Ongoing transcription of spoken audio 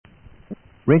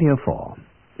Radio 4.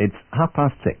 It's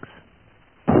 6:30.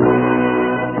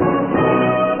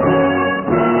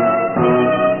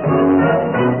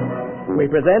 We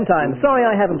present I'm Sorry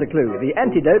I Haven't a Clue, the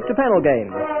antidote to panel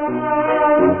games.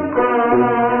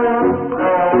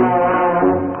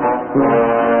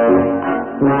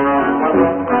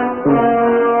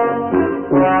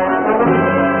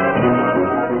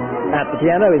 At the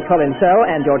piano is Colin Sell,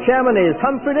 and your chairman is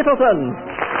Humphrey Littleton.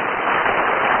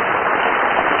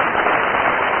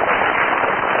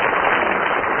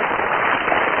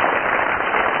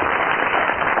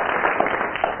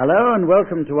 Hello and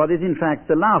welcome to what is in fact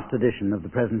the last edition of the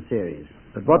present series.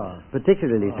 But what's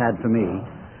particularly sad for me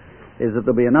is that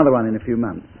there'll be another one in a few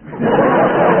months.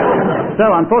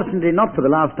 So unfortunately not for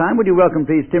the last time, would you welcome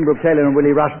please Tim Brooke Taylor and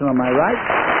Willie Rushton on my right.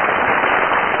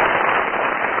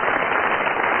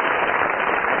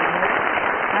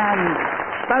 And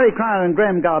Barry Cryer and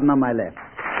Graham Garden on my left.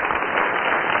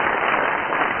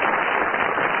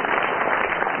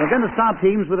 We're going to start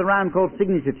teams with a round called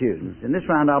Signature Tunes. In this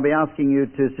round I'll be asking you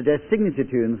to suggest signature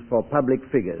tunes for public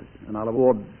figures, and I'll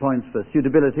award points for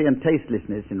suitability and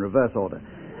tastelessness in reverse order.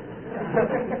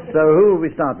 So who will we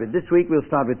start with? This week we'll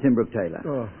start with Tim Brooke Taylor.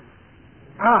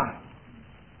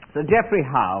 Sir Geoffrey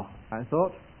Howe, I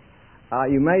thought.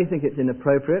 You may think it's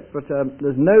inappropriate, but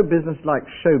there's no business like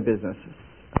show business.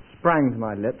 Sprang to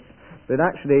my lips. But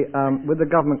actually, with the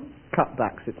government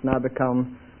cutbacks, it's now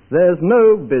become, there's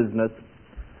no business.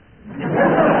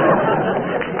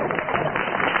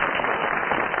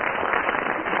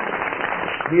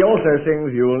 He also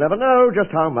sings, "You'll never know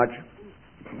just how much."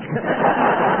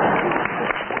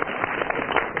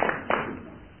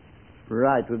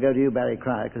 Right, we'll go to you, Barry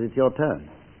Cryer, because it's your turn.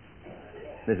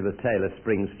 Elizabeth Taylor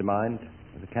springs to mind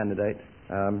as a candidate.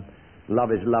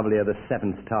 Love is lovelier the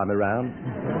seventh time around.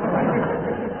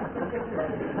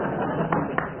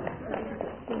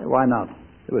 Why not?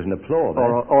 There was an applause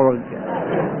there.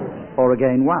 Or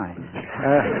again, why?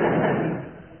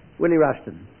 Willie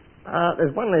Rushton.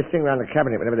 There's one they sing around the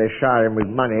cabinet whenever they shower him with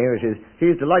money, which is,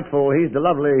 "He's delightful, he's the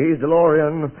lovely, he's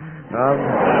DeLorean."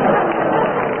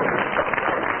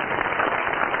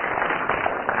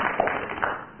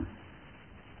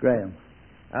 Graham.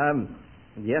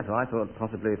 Yes, I thought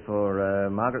possibly for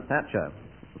Margaret Thatcher.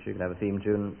 She could have a theme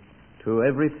tune. To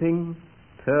everything,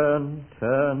 turn,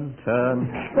 turn, turn.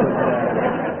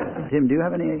 Tim, do you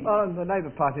have any? Well, the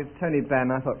Labour Party, Tony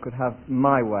Benn, I thought could have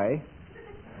My Way.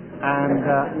 And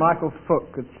Michael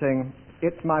Foot could sing,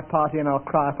 "It's my party and I'll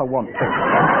cry if I want to."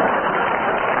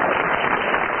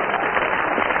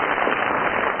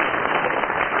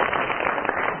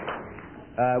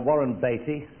 Warren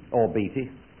Beatty, or Beatty.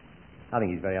 I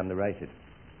think he's very underrated.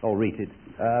 Or rated.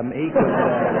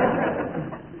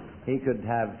 He could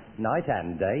have Night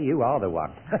and Day, You Are the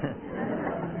One.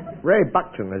 Ray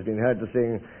Buckton has been heard to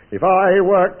sing, "If I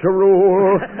Work to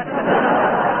Rule."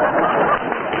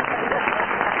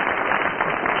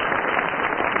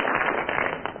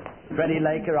 Freddie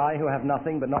Laker, I Who Have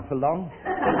Nothing But Not For Long.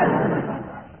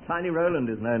 Tiny Roland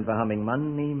is known for humming,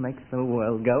 "Money makes the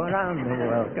world go around, the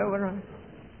world go around."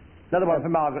 Another one for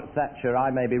Margaret Thatcher,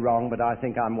 I may be wrong, but I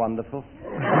think I'm wonderful.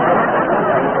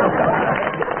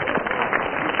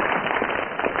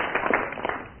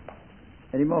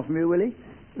 Any more from you, Willie?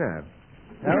 No.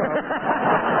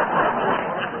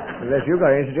 Unless you've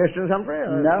got any suggestions, Humphrey?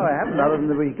 No, I haven't, other than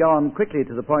that we go on quickly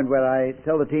to the point where I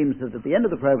tell the teams that at the end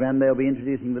of the programme they'll be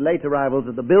introducing the late arrivals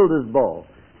at the Builders' Ball.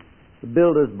 The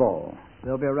Builders' Ball.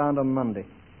 They'll be around on Monday.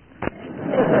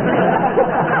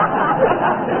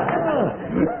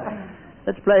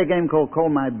 Let's play a game called Call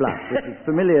My Bluff, which is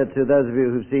familiar to those of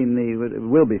you who've seen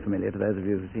will be familiar to those of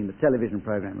you who've seen the television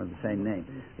program of the same name.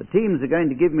 The teams are going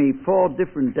to give me 4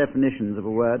 different definitions of a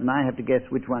word, and I have to guess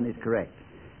which one is correct.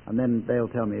 And then they'll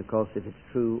tell me, of course, if it's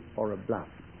true or a bluff.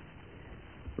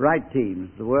 Right,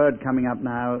 teams. The word coming up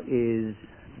now is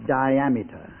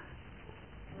diameter.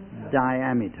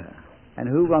 Diameter. And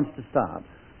who wants to start?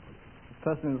 The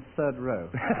person in the third row.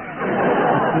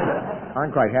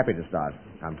 I'm quite happy to start,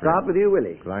 Humphrey. Start with you,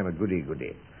 Willie. Because I'm a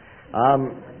goody-goody.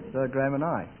 Sir Graham and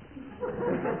I.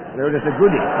 No, just a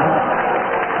goody.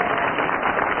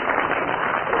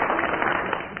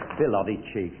 Bill Oddie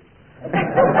cheek.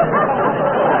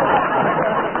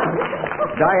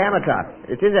 Diameter.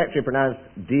 It is actually pronounced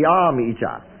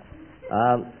diameter.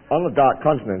 On the dark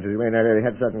continent, as you may know, they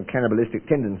had certain cannibalistic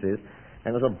tendencies,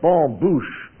 and as a bon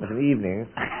bouche of an evening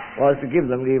was to give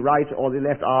them the right or the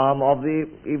left arm of the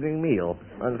evening meal.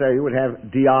 And so you would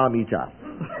have diameter.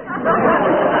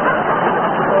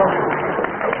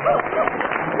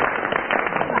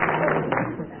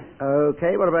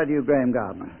 Okay, what about you, Graham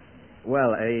Gardner?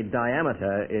 Well, a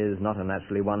diameter is not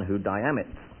naturally one who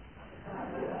diamets.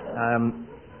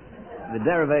 The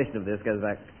derivation of this goes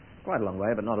back quite a long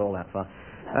way, but not all that far.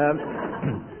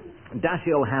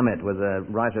 Dashiell Hammett was a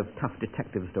writer of tough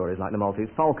detective stories like The Maltese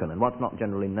Falcon, and what's not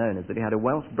generally known is that he had a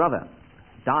Welsh brother,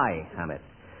 Di Hammett,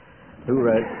 who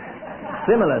wrote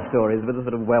similar stories with a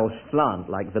sort of Welsh slant,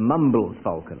 like The Mumbles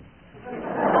Falcon.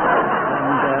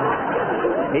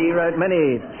 And he wrote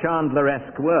many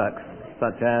Chandleresque works,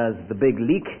 such as The Big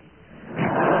Leak,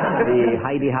 The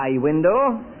Heidi-High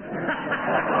Window,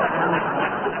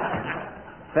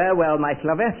 Farewell, My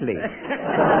Slavetli.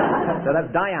 So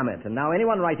that's diameter. Now,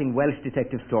 anyone writing Welsh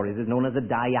detective stories is known as a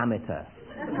diameter.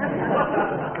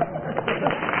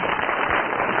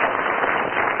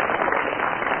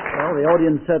 Well, the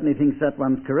audience certainly thinks that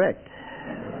one's correct.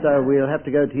 So we'll have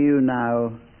to go to you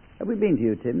now. Have we been to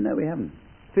you, Tim? No, we haven't.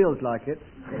 Feels like it.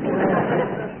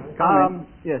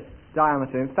 Yes,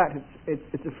 diameter. In fact,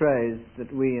 it's a phrase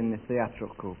that we in the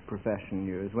theatrical profession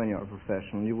use. When you're a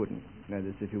professional, you wouldn't know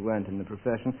this if you weren't in the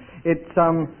profession. It's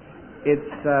the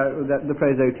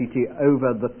phrase OTT,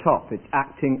 over the top. It's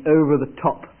acting over the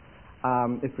top.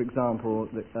 If, for example,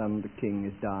 the king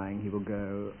is dying, he will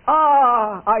go,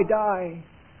 "Ah, I die,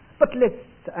 but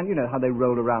list," and you know how they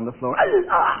roll around the floor.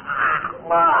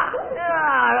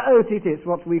 OTT. It's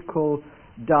what we call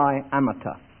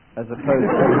diameter, as opposed to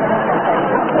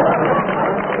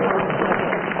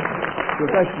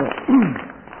professional.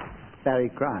 Barry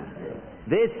Cryer.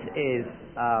 This is,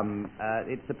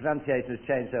 it's the pronunciation has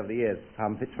changed over the years.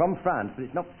 It's from France, but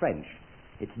it's not French.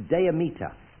 It's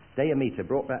diameter. Diameter,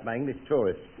 brought back by English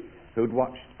tourists who'd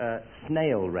watched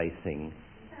snail racing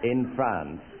in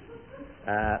France.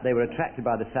 They were attracted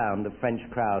by the sound of French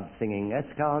crowds singing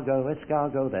 "Escargot,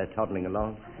 escargot." They're toddling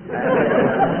along.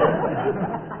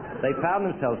 They found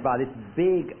themselves by this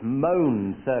big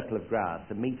mown circle of grass,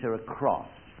 a metre across,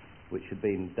 which had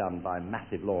been done by a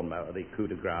massive lawnmower, the coup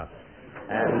de grace.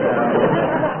 And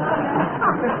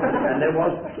there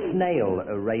was snail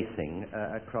racing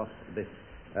across this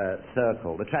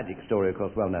circle. The tragic story, of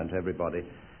course, well known to everybody,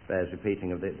 bears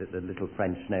repeating of the little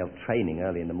French snail training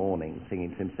early in the morning,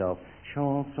 singing to himself,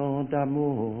 "Chanson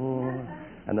d'amour,"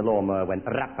 and the lawnmower went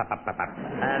rap-a-pap-a-pap.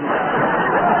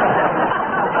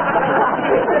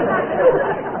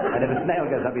 And if a snail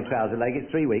goes up your trouser leg, it's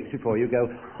 3 weeks before you go,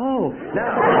 "Oh,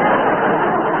 now."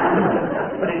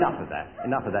 But enough of that.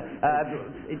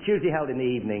 It's usually held in the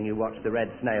evening. You watch the red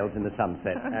snails in the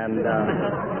sunset, and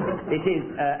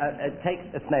it takes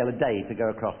a snail a day to go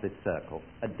across this circle.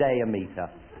 A day, a metre.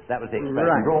 That was the expression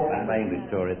Right. brought back by English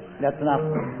tourists. That's enough.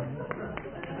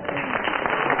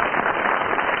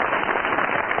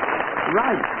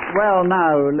 Right. Well,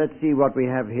 now, let's see what we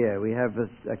have here. We have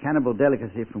a cannibal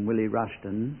delicacy from Willie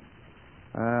Rushton.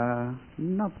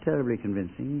 Not terribly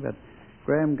convincing, but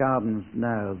Graham Garden's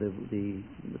 "No," the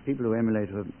people who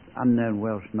emulate were unknown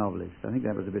Welsh novelists. I think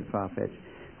that was a bit far-fetched.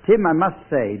 Tim, I must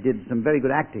say, did some very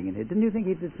good acting in it. Didn't you think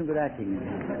he did some good acting in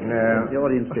it? No. The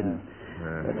audience didn't.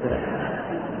 No. But,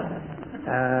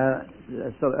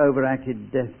 a sort of overacted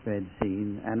deathbed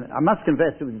scene. And I must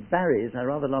confess, it was Barry's. I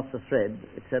rather lost the thread,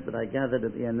 except that I gathered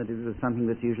at the end that it was something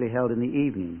that's usually held in the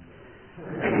evening.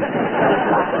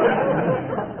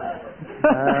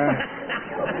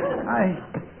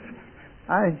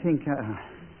 I think... I'm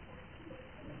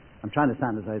trying to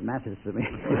sound as though it matters to me.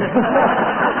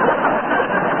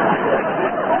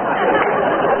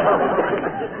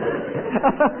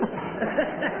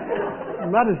 It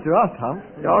matters to us, huh?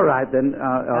 All right, then.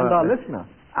 And our listener.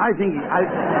 I think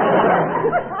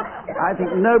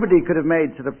nobody could have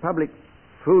made such a public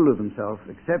fool of themselves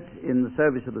except in the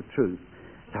service of the truth.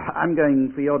 So I'm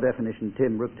going for your definition,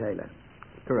 Tim, Brooke Taylor.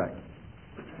 Correct.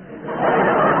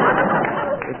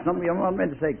 It's not, I'm not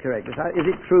meant to say correct. Is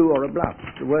it true or a bluff?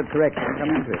 The word correct can come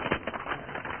into it.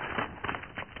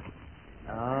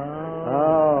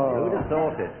 Oh. Who'd have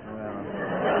thought it?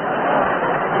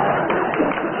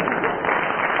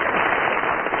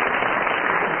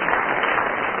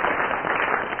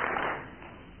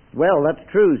 Well, that's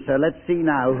true. So let's see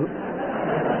now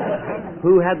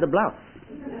who had the bluff.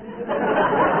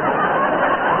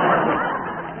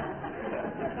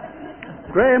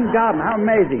 Graham Garden. How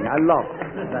amazing. I lost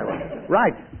that one.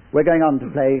 Right. We're going on to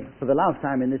play, for the last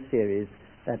time in this series,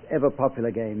 that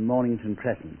ever-popular game, Mornington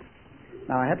Crescent.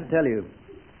 Now, I have to tell you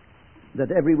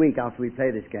that every week after we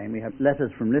play this game, we have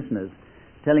letters from listeners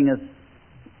telling us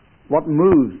what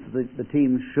moves the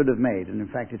teams should have made. And in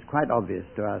fact, it's quite obvious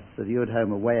to us that you at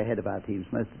home are way ahead of our teams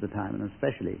most of the time, and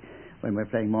especially when we're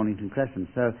playing Mornington Crescent.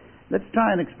 So let's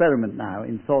try an experiment now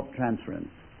in thought transference.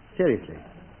 Seriously.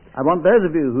 I want those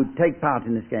of you who take part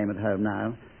in this game at home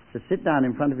now to sit down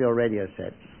in front of your radio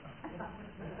sets.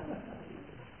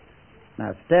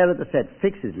 Now stare at the set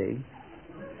fixedly,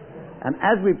 and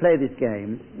as we play this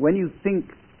game, when you think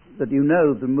that you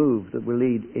know the move that will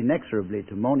lead inexorably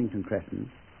to Mornington Crescent,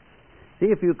 see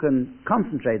if you can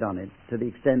concentrate on it to the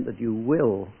extent that you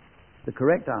will the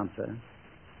correct answer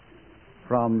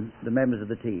from the members of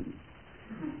the team.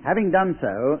 Having done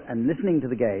so and listening to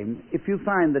the game, if you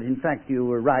find that in fact you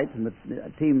were right and the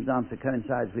team's answer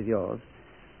coincides with yours,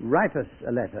 write us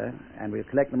a letter and we'll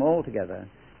collect them all together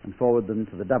and forward them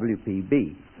to the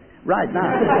WPB. Right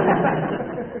now.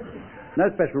 No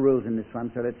special rules in this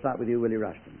one, so let's start with you, Willie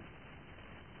Rushton.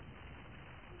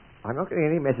 I'm not getting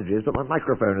any messages, but my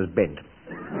microphone is bent.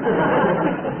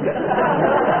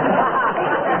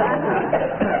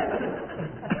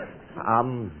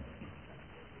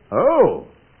 Oh!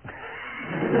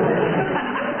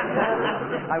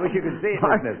 I wish you could see it,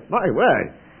 listeners. My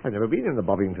word! I've never been in the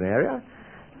Bovington area.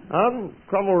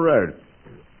 Cromwell Road.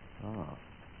 Oh.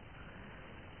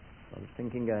 There's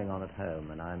thinking going on at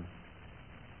home, and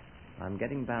I'm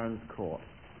getting Barron's Court.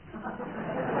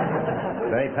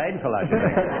 Very painful, I should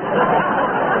think.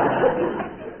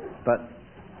 But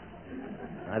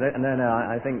I don't. No.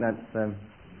 I think that's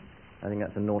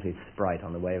a naughty sprite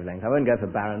on the wavelength. I won't go for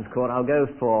Barron's Court. I'll go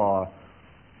for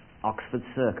Oxford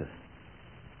Circus.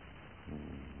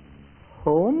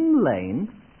 Horn Lane.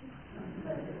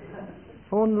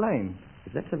 Horn Lane.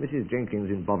 If that's a Mrs. Jenkins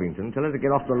in Bovington, tell her to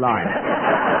get off the line.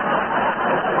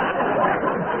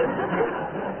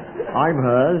 I'm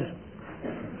hers.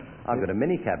 I've got a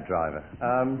minicab driver.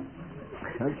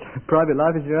 Private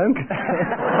life is your own. Can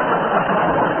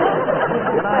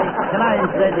I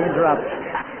incidentally interrupt?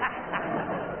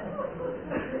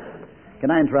 Can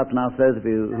I interrupt and ask those of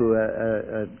you who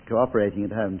are cooperating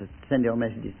at home to send your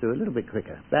messages through a little bit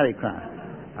quicker? Barry Cryer.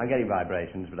 I'm getting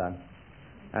vibrations, but I'm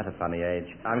at a funny age.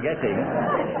 I'm getting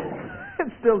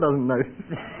It still doesn't know.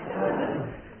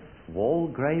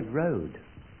 Walgrave Road.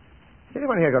 Has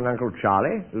anyone here got an Uncle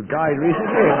Charlie who died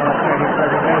recently?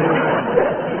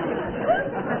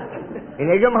 In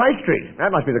Egham High Street.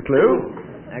 That must be the clue.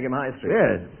 Egham High Street.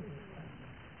 Yes.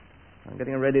 I'm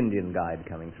getting a Red Indian guide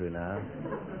coming through now.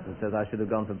 It says I should have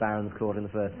gone for Barron's Court in the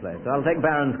first place. So I'll take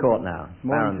Barron's Court now.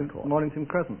 Barron's Court. Mornington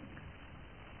Crescent.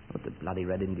 What do bloody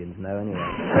Red Indians know anyway?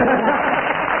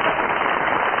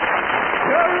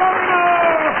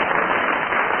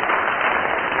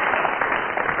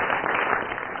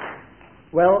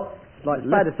 Well,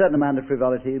 despite a certain amount of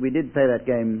frivolity, we did play that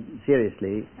game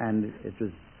seriously, and it was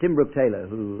Tim Brooke Taylor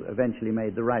who eventually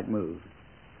made the right move,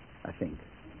 I think.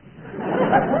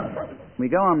 We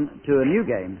go on to a new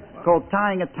game called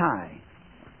Tying a Tie.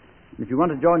 If you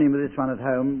want to join in with this one at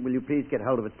home, will you please get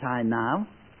hold of a tie now?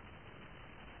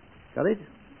 Got it?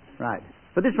 Right.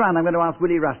 For this round, I'm going to ask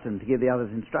Willie Rushton to give the others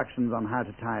instructions on how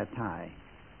to tie a tie,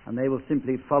 and they will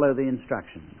simply follow the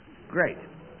instructions. Great.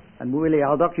 And Willie,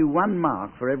 I'll dock you 1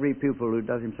 mark for every pupil who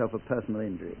does himself a personal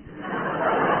injury.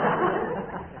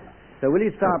 So will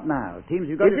you start now? Teams,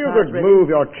 you've got If your you cards could ready? move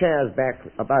your chairs back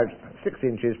about 6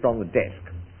 inches from the desk.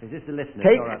 Is this the listener?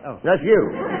 Take, All right. Oh. that's you.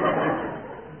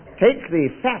 Take the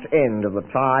fat end of the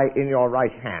tie in your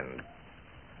right hand.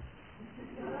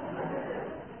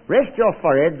 Rest your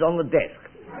foreheads on the desk.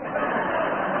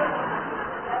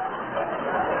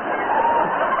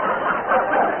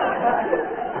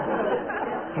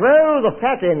 Throw the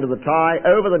fat end of the tie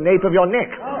over the nape of your neck.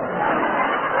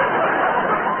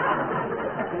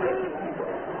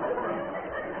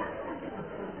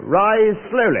 Rise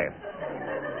slowly.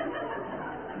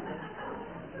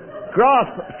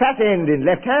 Grasp fat end in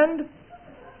left hand.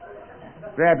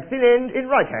 Grab thin end in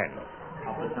right hand.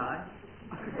 Of the tie?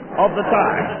 Of the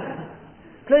tie.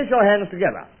 Place your hands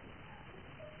together.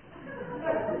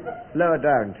 Lower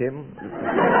down, Tim.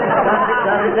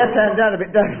 Down a bit, left hand down a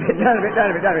bit, down a bit, down a bit,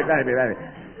 down a bit, down a bit, down a bit, down a bit.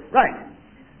 Right.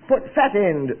 Put fat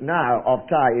end now of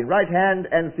tie in right hand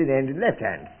and thin end in left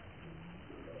hand.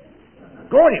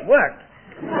 Good, it worked.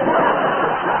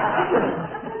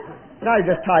 Now you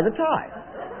just tie the tie.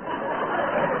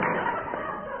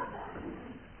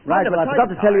 Right, well, I Tie forgot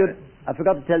the to tell you. tie. I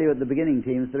forgot to tell you at the beginning,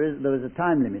 teams. There was a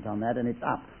time limit on that, and it's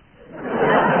up.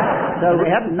 So We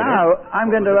haven't now I'm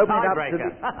going to open it up to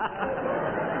Tiebreaker.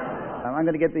 I'm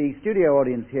going to get the studio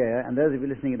audience here and those of you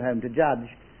listening at home to judge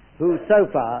who so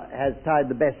far has tied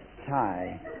the best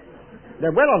tie.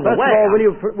 They're well on First the way.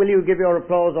 of all, will you give your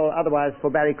applause or otherwise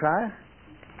for Barry Cryer?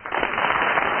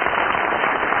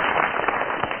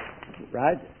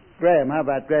 Right. Graham, how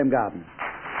about Graham Garden?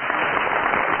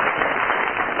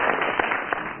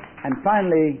 And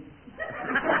finally,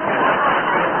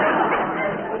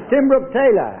 Tim Brooke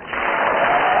Taylor.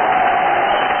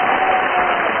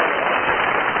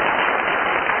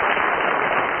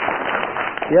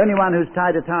 The only one who's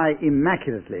tied a tie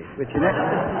immaculately, which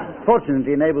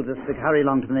fortunately enables us to hurry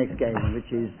along to the next game, which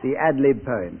is the ad-lib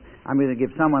poem. I'm going to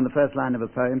give someone the first line of a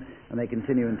poem, and they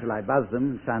continue until I buzz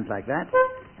them. It sounds like that.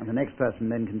 And the next person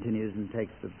then continues and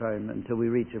takes the poem until we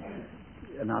reach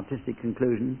an artistic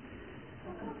conclusion,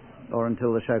 or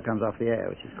until the show comes off the air,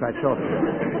 which is quite short.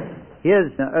 Here's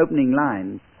the opening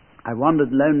line. I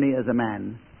wandered lonely as a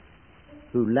man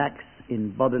who lacks in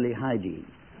bodily hygiene.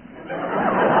 I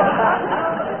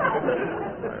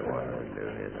wandered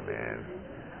lonely as a man.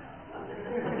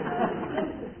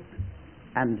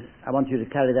 And I want you to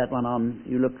carry that one on.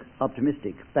 You look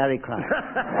optimistic. Barry Cryer.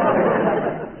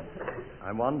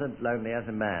 I wandered lonely as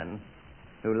a man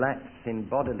who lacks in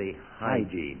bodily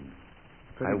hygiene.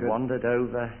 I wandered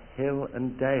over hill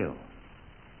and dale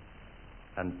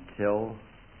until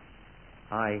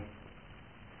I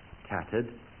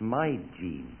tattered my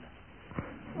jean.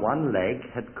 One leg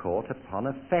had caught upon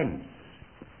a fence,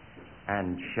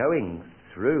 and showing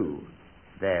through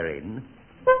therein...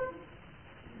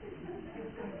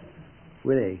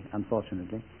 Willie,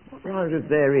 unfortunately. What rhymes with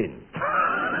therein?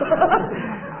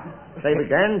 They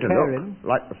began to look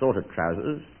like the sort of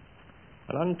trousers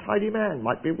an untidy man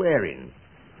might be wearing.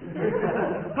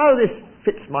 How this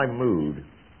fits my mood,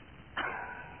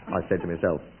 I said to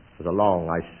myself, as along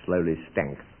I slowly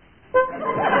stank.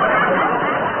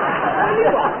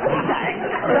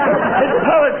 It's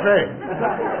poetry!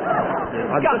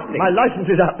 My license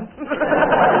is up.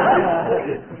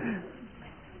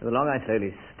 As long I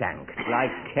slowly stank, till I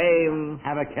came...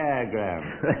 Have a care, Graham.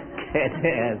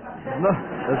 Yes.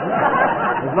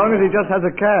 As long as he just has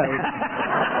a care.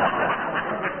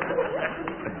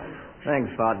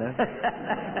 Thanks, partner.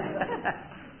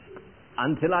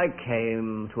 Until I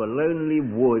came to a lonely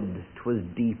wood, 'twas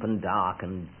deep and dark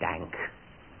and dank.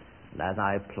 And as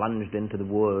I plunged into the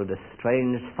wood, a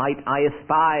strange sight I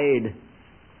espied.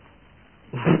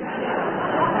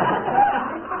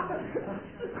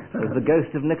 It was the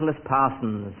ghost of Nicholas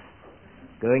Parsons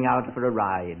going out for a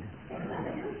ride.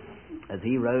 As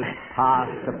he rode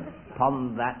past,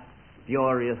 upon that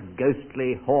furious,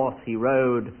 ghostly horse he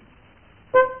rode.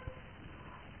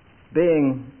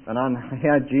 Being an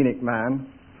unhygienic man,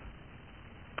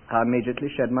 I immediately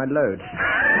shed my load.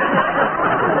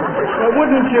 Well,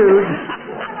 wouldn't you,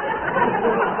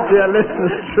 dear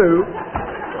listeners, true?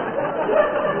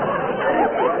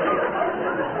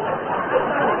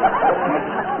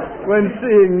 When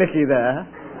seeing Nicky there,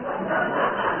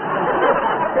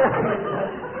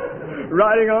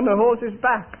 riding on the horse's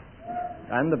back,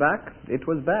 and the back, it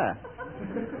was bare.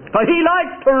 But he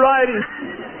likes to ride his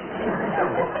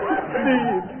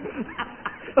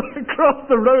steed across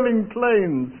the rolling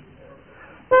plains.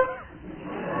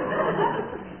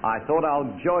 I thought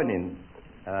I'll join in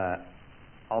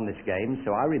on this game,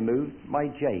 so I removed my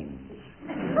jeans.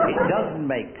 It doesn't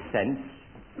make sense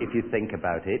if you think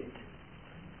about it.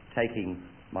 Taking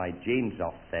my jeans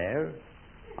off there,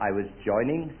 I was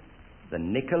joining the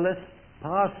Nicholas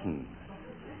Parsons,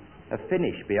 a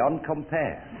finish beyond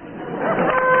compare.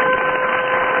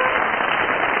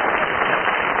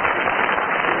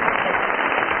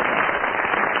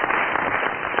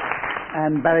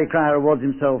 And Barry Cryer awards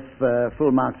himself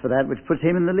full marks for that, which puts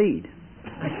him in the lead.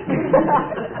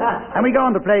 And we go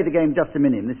on to play the game Just a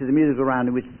Minute. This is a musical round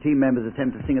in which the team members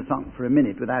attempt to sing a song for a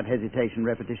minute without hesitation,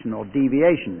 repetition or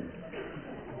deviation.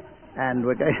 And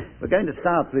we're going to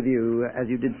start with you, as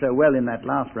you did so well in that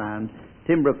last round,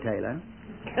 Tim Brooke-Taylor.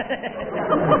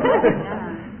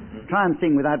 Try and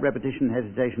sing without repetition,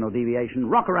 hesitation or deviation.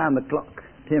 Rock around the clock.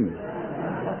 Tim.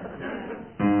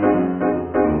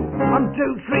 1,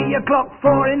 2, 3 o'clock,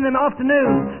 4 in the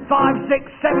afternoon, 5,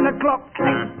 6, 7 o'clock, 8.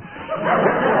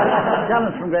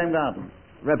 Challenge from Graham Garden.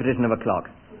 Repetition of a clock.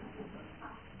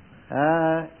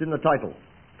 It's in the title.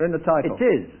 In the title.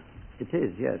 It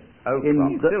is, yes. Oh, In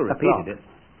clock. Still repeated it.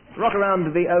 Rock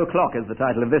Around the O' Clock is the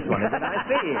title of this one, isn't it? I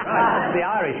see. Right, that's the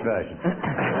Irish version.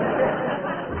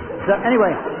 So,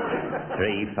 anyway.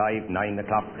 3, 5, 9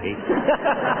 o'clock, 8.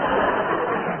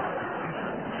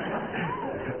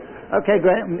 Okay,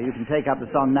 Graham, you can take up the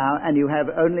song now, and you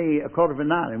have only a quarter of an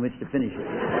hour in which to finish it.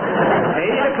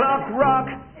 8 o'clock,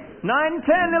 rock. 9, 10,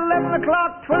 11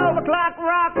 o'clock, 12 o'clock,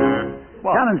 rock.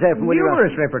 What? Challenge there from Willie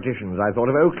Numerous repetitions, I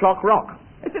thought, of O'Clock Rock.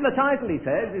 It's in the title, he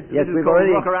says. Yes, it's we've called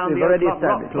already Rock Around the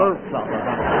established. Clock.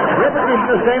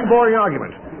 Repetition of the same boring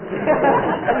argument.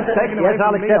 Yes,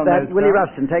 I'll accept that. Willie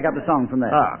Ruston, take up the song from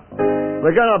there.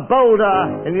 We're going to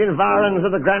boulder in the environs of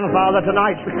the grandfather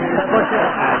tonight.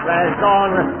 Has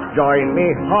gone. Join me,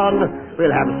 hon.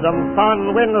 We'll have some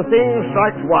fun when the thing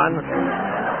strikes one.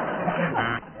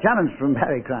 Challenge from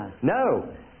Barry Cryer.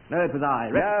 No. No, it was I.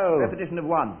 No. Repetition of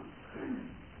 1.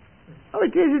 Oh,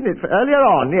 it is, isn't it? Earlier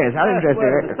on, yes. How First interesting.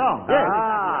 word of the song. Yes.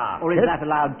 Ah. Or is that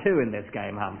allowed too in this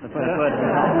game, Hump? The first word of the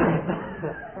song.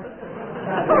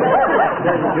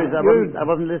 I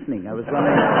wasn't listening. I was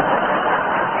wondering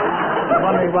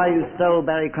why you stole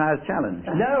Barry Crow's challenge.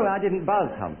 No, I didn't buzz,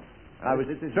 Hump. I was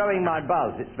throwing my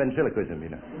buzz. It's ventriloquism,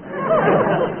 you know.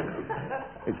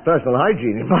 It's personal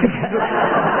hygiene, in my case.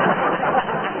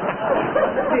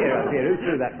 Dear, who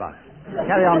threw that buzz?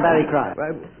 Carry on, Barry Crow.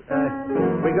 Well,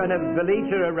 we're going to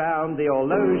veliter around the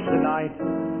horloge tonight.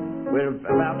 We're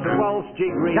about to waltz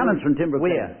jig reel. Challenge from Tim Brooke.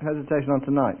 Where? Hesitation on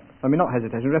tonight. I mean, not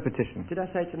hesitation, repetition. Did I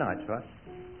say tonight, Fuss?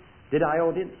 Did I,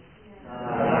 audience?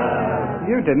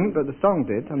 You didn't, but the song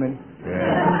did. I mean,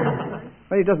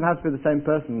 well, it doesn't have to be the same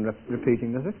person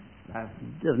repeating, does it?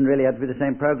 Doesn't really have to be the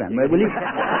same program. Will you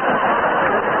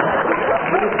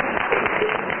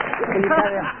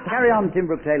carry on, Tim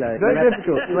Brooke Taylor? Very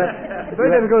difficult. Very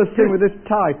difficult to sing with this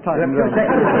tie tightened around.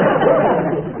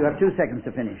 You have 2 seconds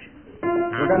to finish.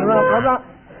 We're going around.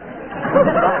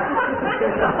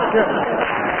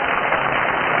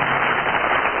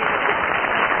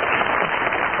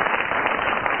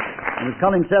 And with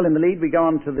Colin Sell in the lead, we go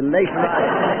on to the late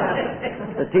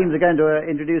arrival. The teams are going to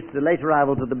introduce the late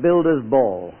arrival to the Builders'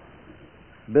 Ball.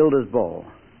 Builders' Ball.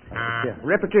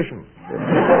 Repetition.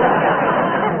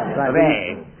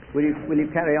 Right, will you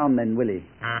carry on then, Willie?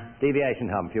 Deviation,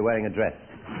 Hump. You're wearing a dress.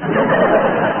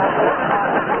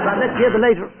 Right, let's hear the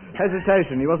later...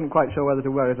 Hesitation. He wasn't quite sure whether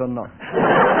to wear it or not.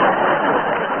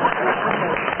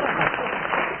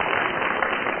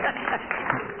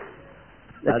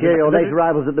 Let's hear your late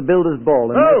arrivals at the Builders'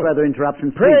 Ball, and no further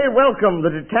interruptions. Pray welcome the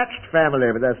detached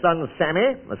family with their son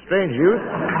Sammy, a strange youth,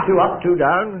 2 up, 2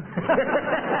 down.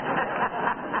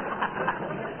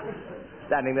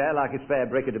 Standing there like a spare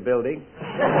brick at a building.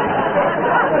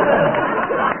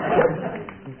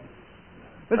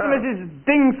 Mr. and Mrs.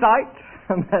 Dingsight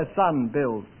and their son,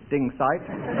 Bill Dingsight,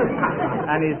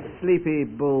 and his sleepy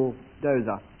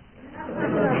bulldozer.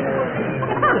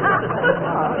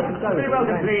 Very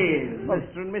welcome, please.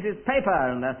 Mr. and Mrs. Paper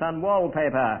and their son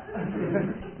Wallpaper.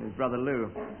 His brother Lou.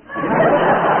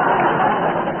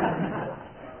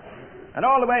 And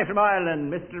all the way from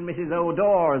Ireland, Mr. and Mrs.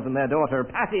 O'Dors and their daughter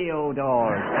Patty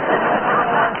O'Dors.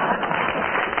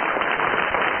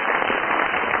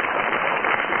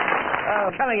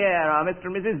 Oh, coming here are Mr.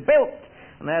 and Mrs. Bilt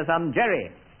and their son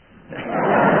Jerry.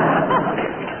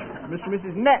 Mr. and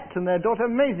Mrs. Nett and their daughter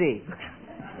Maisie.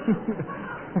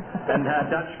 And her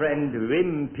Dutch friend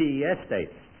Wim P.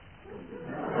 Estate.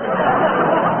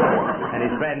 And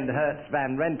his friend Hertz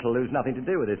Van Rentel, who's nothing to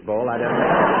do with this ball, I don't know.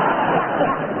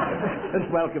 Let's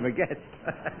welcome a guest.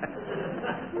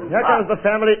 Here comes the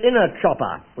family in a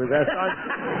chopper with their son.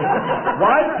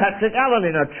 Why Patrick Allen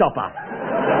in a chopper?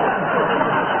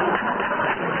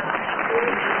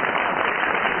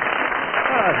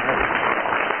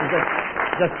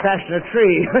 Just fashion a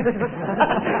tree.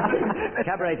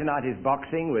 Cabaret tonight is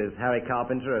boxing with Harry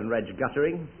Carpenter and Reg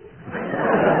Guttering.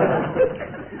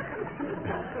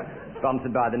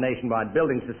 Sponsored by the Nationwide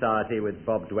Building Society with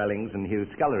Bob Dwellings and Hugh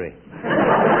Scullery.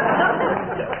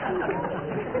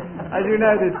 As you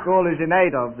know, this ball is in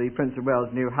aid of the Prince of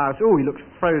Wales' new house. Oh, he looks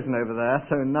frozen over there,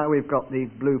 so now we've got the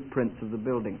blueprints of the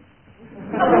building.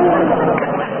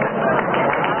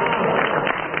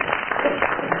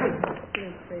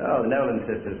 Oh, the Nolan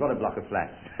sisters, what a block of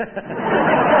flats.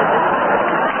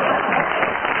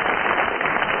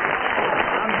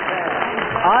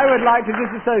 I would like to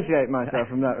disassociate myself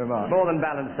from that remark. More than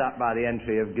balanced up by the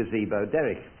entry of Gazebo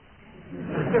Derrick. So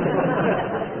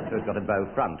it's got a bow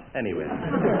front, anyway.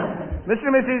 Mr.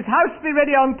 and Mrs. House be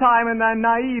ready on time, and their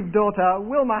naive daughter,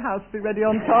 will my house be ready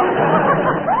on time?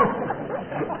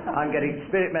 I'm getting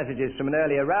spirit messages from an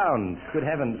earlier round. Good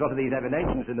heavens, what are these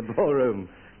emanations in the ballroom?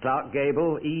 Clark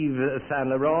Gable, Yves Saint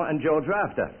Laurent, and George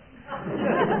Rafter.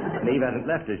 And Eve hasn't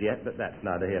left us yet, but that's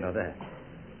neither here nor there.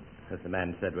 As the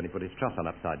man said when he put his truss on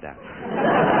upside down.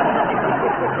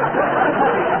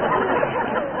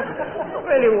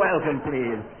 Really welcome,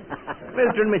 please.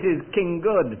 Mr. and Mrs.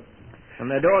 Kinggood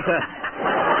and their daughter.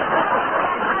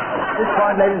 This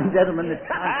point, ladies and gentlemen,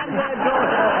 And their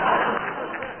daughter.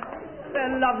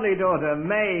 Their lovely daughter,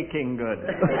 May Kinggood.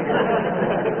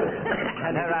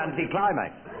 And her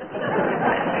anti-climax.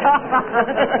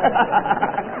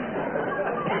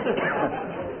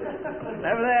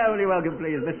 Over there, will you welcome,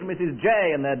 please, Mr. and Mrs.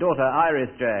 J and their daughter,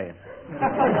 Iris J.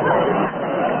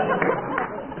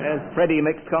 There's Freddie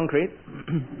Mixed Concrete.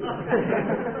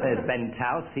 There's Ben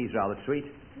Touse, he's rather sweet.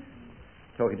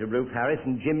 Talking to Ruth Harris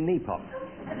and Jim Nepop.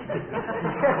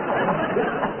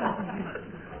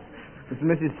 Mr. and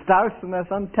Mrs. Stouse and their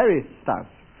son, Terry Stouse.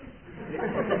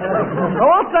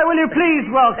 Also, will you please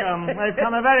welcome, they've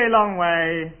come a very long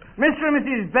way, Mr. and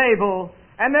Mrs. Babel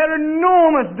and their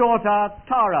enormous daughter,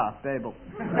 Tara Babel.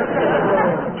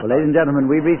 Well, ladies and gentlemen,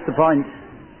 we've reached the point.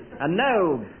 And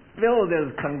no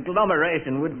builder's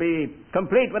conglomeration would be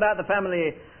complete without the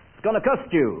family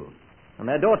Skonakostiu and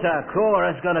their daughter,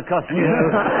 Cora Skonakostiu.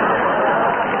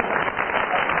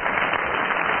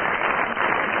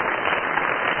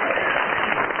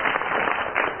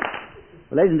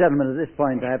 Well, ladies and gentlemen, at this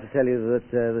point I have to tell you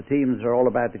that the teams are all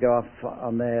about to go off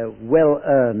on their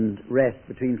well-earned rest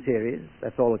between series.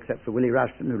 That's all except for Willie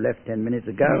Rushton, who left 10 minutes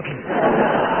ago.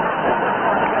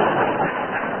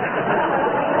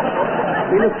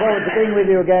 We look forward to being with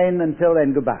you again. Until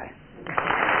then, goodbye.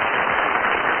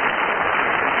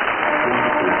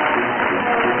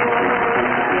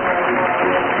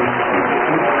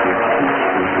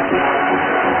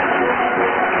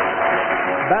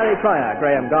 Barry Pryor,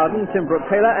 Graham Garden, Tim Brooke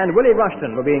Taylor and Willie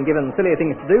Rushton were being given Silly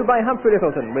Things to Do by Humphrey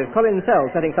Lyttelton, with Colin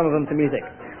Sell setting some of them to music.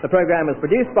 The programme was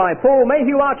produced by Paul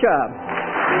Mayhew Archer.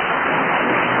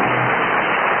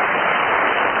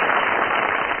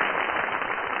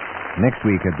 Next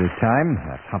week at this time,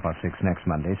 that's 6:30 next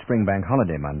Monday, Springbank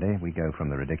Holiday Monday, we go from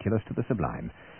the ridiculous to the sublime.